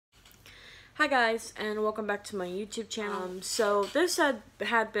Hi guys, and welcome back to my YouTube channel. So this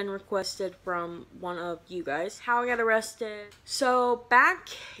had been requested from one of you guys. How I got arrested. So back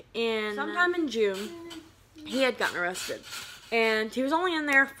in sometime in June, he had gotten arrested, and he was only in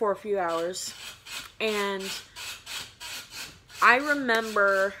there for a few hours. And I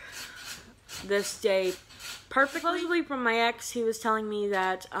remember this day perfectly. From my ex, he was telling me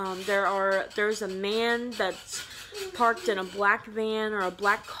that there's a man that's parked in a black van or a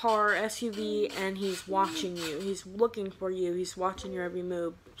black car SUV, and he's watching you. He's looking for you. He's watching your every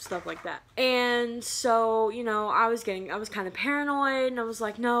move, stuff like that. And so, you know, I was kind of paranoid, and I was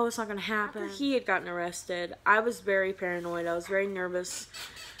like, no, it's not gonna happen. After he had gotten arrested, I was very paranoid. I was very nervous.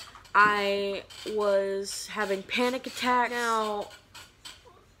 I was having panic attacks. Now,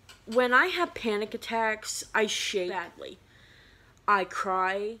 when I have panic attacks, I shake badly. I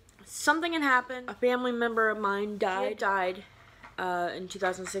cry. Something had happened. A family member of mine died in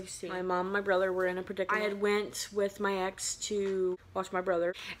 2016. My mom and my brother were in a predicament. I had went with my ex to watch my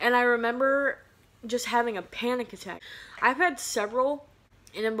brother, and I remember just having a panic attack. I've had several.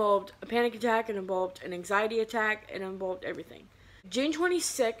 It involved a panic attack, it involved an anxiety attack, it involved everything. June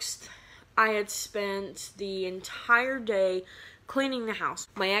 26th, I had spent the entire day cleaning the house.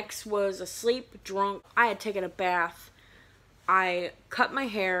 My ex was asleep, drunk. I had taken a bath. I cut my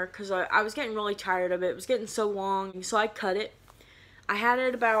hair because I was getting really tired of it. It was getting so long, so I cut it. I had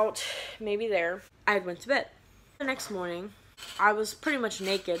it about maybe there. I had went to bed. The next morning, I was pretty much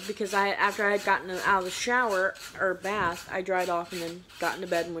naked because after I had gotten out of the shower or bath, I dried off and then got into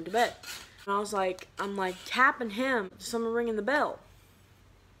bed and went to bed. And I'm like tapping him, someone ringing the bell.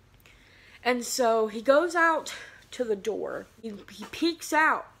 And so he goes out to the door. He peeks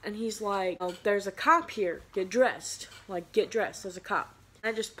out and he's like, oh, there's a cop here. Get dressed. Like, get dressed. There's a cop.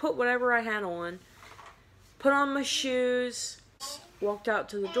 I just put whatever I had on, put on my shoes, walked out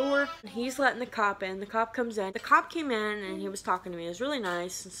to the door. He's letting the cop in. The cop comes in. The cop came in and he was talking to me. It was really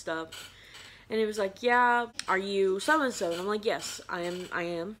nice and stuff. And he was like, yeah, are you so-and-so? And I'm like, yes, I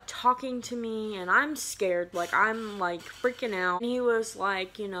am. Talking to me, and I'm scared. Like, I'm, like, freaking out. And he was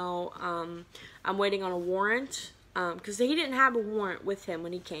like, you know, I'm waiting on a warrant. Because he didn't have a warrant with him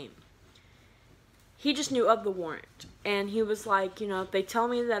when he came. He just knew of the warrant. And he was like, you know, if they tell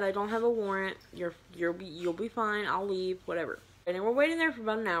me that I don't have a warrant, you'll be fine. I'll leave, whatever. And then we're waiting there for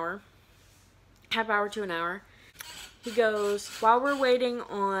about an hour. Half hour to an hour. He goes, while we're waiting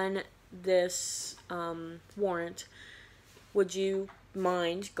on this warrant, would you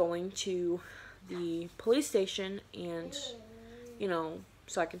mind going to the police station and, you know,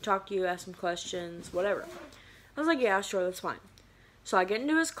 so I can talk to you, ask some questions, whatever. I was like, yeah, sure, that's fine. So I get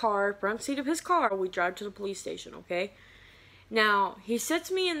into his car, front seat of his car, we drive to the police station, okay? Now, he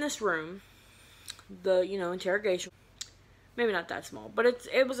sits me in this room, the, you know, interrogation. Maybe not that small, but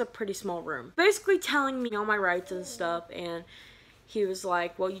it was a pretty small room. Basically telling me all my rights and stuff, and he was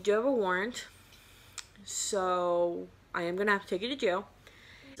like, well, you do have a warrant, so I am going to have to take you to jail.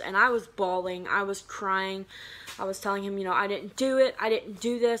 And I was bawling. I was crying. I was telling him, you know, I didn't do it. I didn't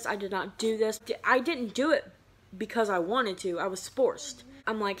do this. I did not do this. I didn't do it because I wanted to. I was forced.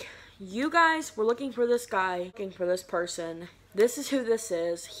 I'm like, you guys were looking for this guy, looking for this person. This is who this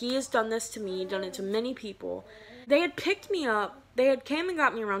is. He has done this to me, done it to many people. They had picked me up. They had came and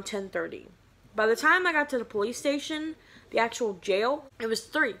got me around 10:30. By the time I got to the police station, the actual jail, it was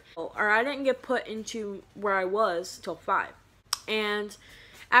 3. Or I didn't get put into where I was till 5. And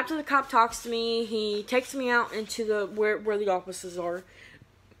after the cop talks to me, he takes me out into the where the offices are.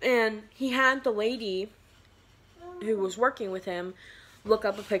 And he had the lady who was working with him look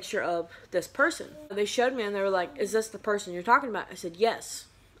up a picture of this person. They showed me and they were like, is this the person you're talking about? I said, yes.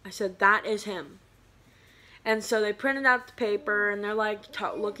 I said, that is him. And so they printed out the paper and they're like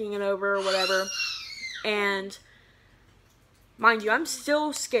looking it over or whatever. And mind you, I'm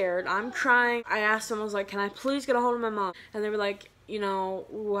still scared. I'm crying. I asked them, I was like, can I please get a hold of my mom? And they were like, you know,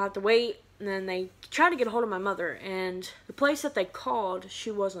 we'll have to wait. And then they tried to get a hold of my mother. And the place that they called, she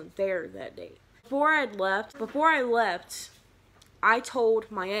wasn't there that day. Before I left, I told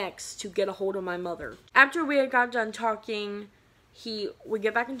my ex to get a hold of my mother. After we had got done talking, we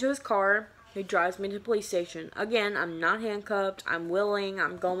get back into his car. He drives me to the police station. Again, I'm not handcuffed. I'm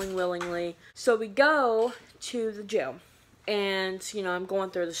going willingly. So we go to the jail. And, you know, I'm going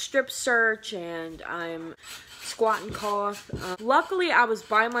through the strip search and I'm squat and cough. Luckily, I was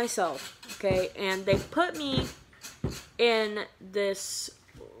by myself, okay? And they put me in this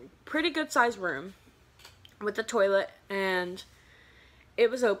pretty good sized room with a toilet, and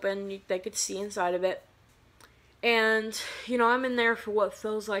it was open. They could see inside of it. And, you know, I'm in there for what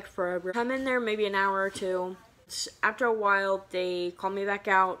feels like forever. I'm in there maybe an hour or two. After a while, they called me back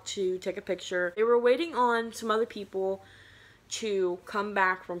out to take a picture. They were waiting on some other people to come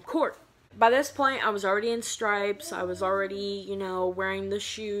back from court. By this point, I was already in stripes. I was already, you know, wearing the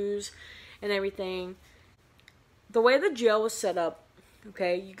shoes and everything. The way the jail was set up,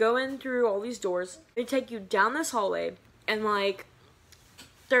 okay, you go in through all these doors. They take you down this hallway, and like,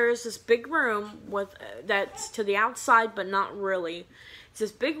 there's this big room with that's to the outside, but not really. It's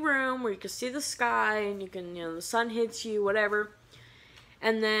this big room where you can see the sky, and you can, you know, the sun hits you, whatever.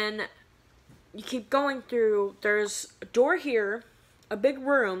 And then you keep going through. There's a door here, a big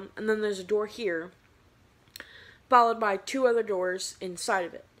room, and then there's a door here, followed by 2 other doors inside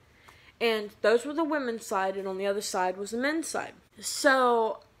of it. And those were the women's side, and on the other side was the men's side.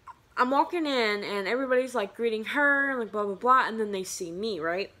 So I'm walking in, and everybody's like greeting her, like blah blah blah, and then they see me,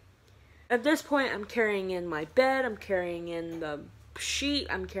 right? At this point, I'm carrying in my bed, I'm carrying in the sheet,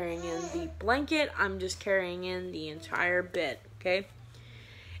 I'm carrying in the blanket, I'm just carrying in the entire bed, okay?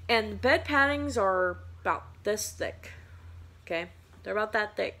 And the bed paddings are about this thick, okay? They're about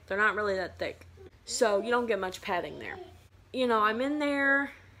that thick. They're not really that thick. So you don't get much padding there. You know, I'm in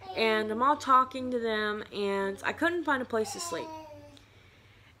there, and I'm all talking to them, and I couldn't find a place to sleep.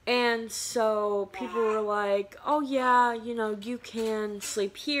 And so people were like, oh yeah, you know, you can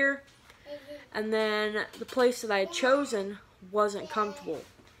sleep here. And then the place that I had chosen wasn't comfortable.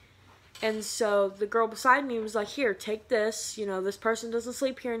 And so the girl beside me was like, here, take this. You know, this person doesn't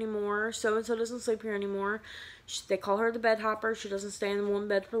sleep here anymore. So-and-so doesn't sleep here anymore. They call her the bed hopper. She doesn't stay in one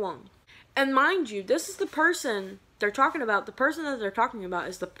bed for long. And mind you, this is the person they're talking about. The person that they're talking about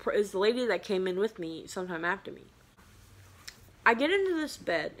is the lady that came in with me sometime after me. I get into this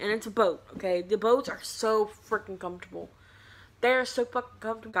bed, and it's a boat, okay? The boats are so freaking comfortable. They're so fucking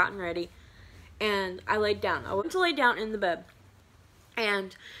comfortable. Gotten ready. And I laid down. I went to lay down in the bed.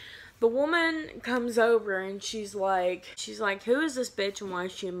 And the woman comes over, and she's like, who is this bitch, and why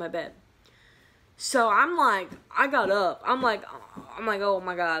is she in my bed? So I'm like, I got up. I'm like, oh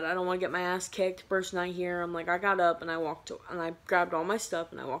my god, I don't want to get my ass kicked first night here. I'm like, I got up, and I grabbed all my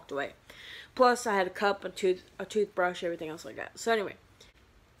stuff, and I walked away. Plus, I had a cup, a toothbrush, everything else like that. So anyway,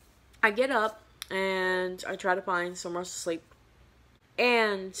 I get up, and I try to find somewhere else to sleep.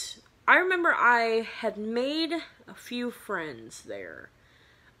 And I remember I had made a few friends there.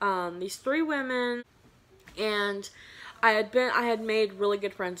 These 3 women, and I had made really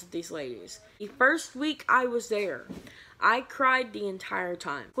good friends with these ladies. The first week I was there, I cried the entire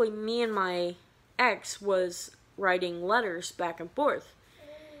time. Me and my ex was writing letters back and forth.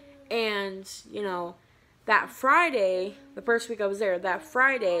 And, you know, that Friday, the first week I was there, that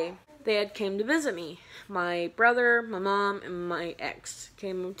Friday, they had came to visit me. My brother, my mom, and my ex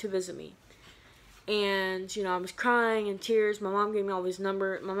came to visit me. And, you know, I was crying in tears. My mom gave me all these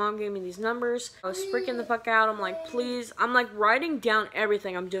numbers. My mom gave me these numbers. I was freaking the fuck out. I'm like, please. I'm like writing down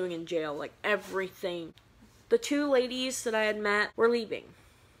everything I'm doing in jail. Like, everything. The 2 ladies that I had met were leaving.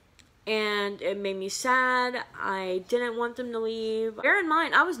 And it made me sad. I didn't want them to leave. Bear in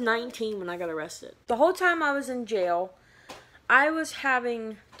mind, I was 19 when I got arrested. The whole time I was in jail, I was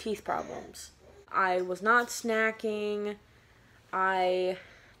having teeth problems. I was not snacking. I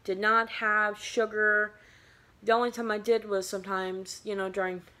did not have sugar. The only time I did was sometimes, you know,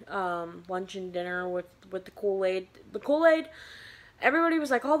 during lunch and dinner with the Kool-Aid. The Kool-Aid, everybody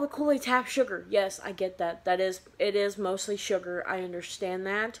was like, oh, the Kool-Aid's half sugar. Yes, I get that. It is mostly sugar. I understand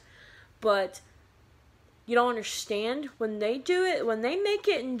that. But you don't understand, when they do it, when they make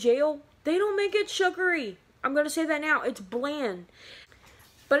it in jail, they don't make it sugary. I'm going to say that now. It's bland.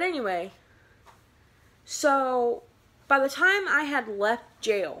 But anyway, so by the time I had left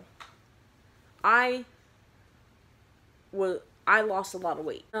jail, I lost a lot of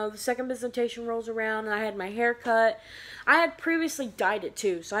weight. The second visitation rolls around, and I had my hair cut. I had previously dyed it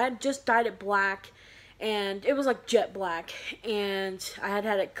too, so I had just dyed it black. And it was like jet black, and I had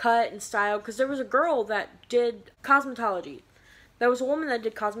it cut and styled, because there was a girl that did cosmetology. There was a woman that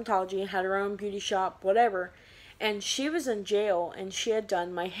did cosmetology and had her own beauty shop, whatever, and she was in jail, and she had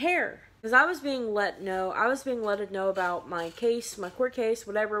done my hair. Because I was being let know about my case, my court case,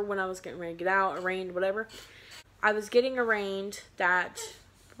 whatever, when I was getting ready to get out, arraigned, whatever. I was getting arraigned that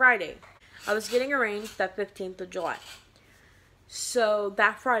Friday. I was getting arraigned that 15th of July. So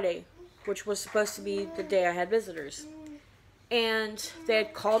that Friday, which was supposed to be the day I had visitors. And they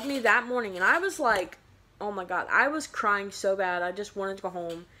had called me that morning, and I was like, oh my god, I was crying so bad. I just wanted to go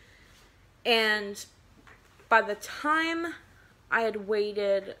home. And by the time I had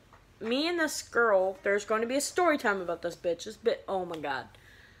waited, me and this girl, there's going to be a story time about this bitch. Oh my god.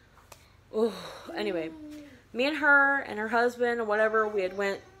 Oh, anyway, me and her husband or whatever, we had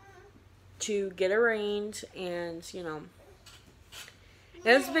went to get arraigned, and, you know,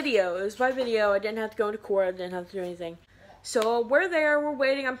 it was video. It was by video. I didn't have to go to court. I didn't have to do anything. So we're there. We're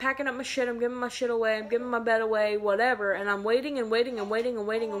waiting. I'm packing up my shit. I'm giving my shit away. I'm giving my bed away. Whatever. And I'm waiting and waiting and waiting and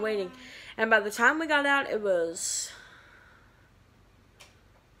waiting and waiting. And by the time we got out, it was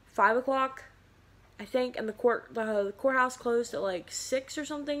 5 o'clock, I think. And the courthouse closed at like 6 or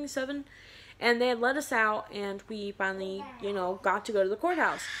something, 7. And they had let us out, and we finally, you know, got to go to the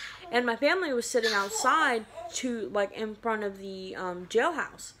courthouse. And my family was sitting outside like, in front of the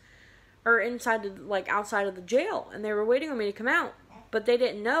jailhouse. Or inside, like, outside of the jail. And they were waiting on me to come out. But they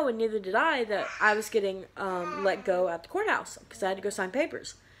didn't know, and neither did I, that I was getting let go at the courthouse. Because I had to go sign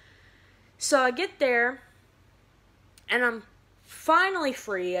papers. So I get there, and I'm finally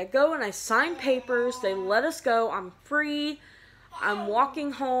free. I go and I sign papers. They let us go. I'm free. I'm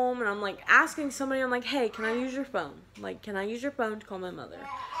walking home, and I'm, like, asking somebody, I'm like, hey, can I use your phone? Like, can I use your phone to call my mother?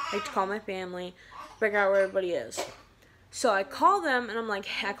 Like, to call my family, figure out where everybody is. So I call them, and I'm like,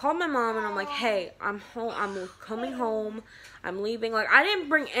 I called my mom, and I'm like, hey, I'm home. I'm coming home. I'm leaving. Like, I didn't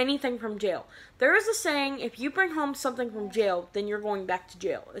bring anything from jail. There is a saying, if you bring home something from jail, then you're going back to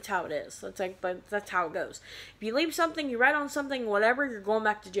jail. That's how it is. That's like, but that's how it goes. If you leave something, you write on something, whatever, you're going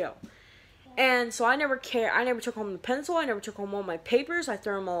back to jail. And so I never care. I never took home the pencil. I never took home all my papers. I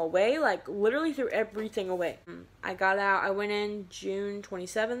threw them all away. Like, literally threw everything away. I got out. I went in June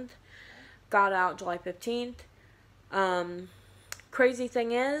 27th. Got out July 15th. Crazy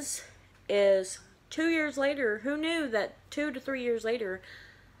thing is 2 years later, who knew that 2 to 3 years later,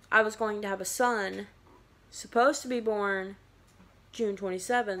 I was going to have a son, supposed to be born June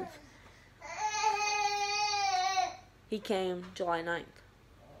 27th. He came July 9th.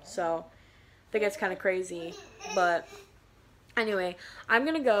 So, I think it's kind of crazy, but anyway, I'm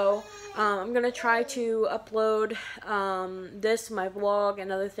going to go. I'm going to try to upload my vlog,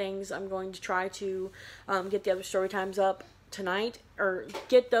 and other things. I'm going to try to get the other story times up tonight, or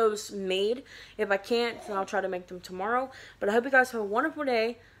get those made. If I can't, then I'll try to make them tomorrow. But I hope you guys have a wonderful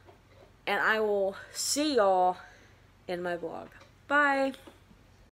day, and I will see y'all in my vlog. Bye!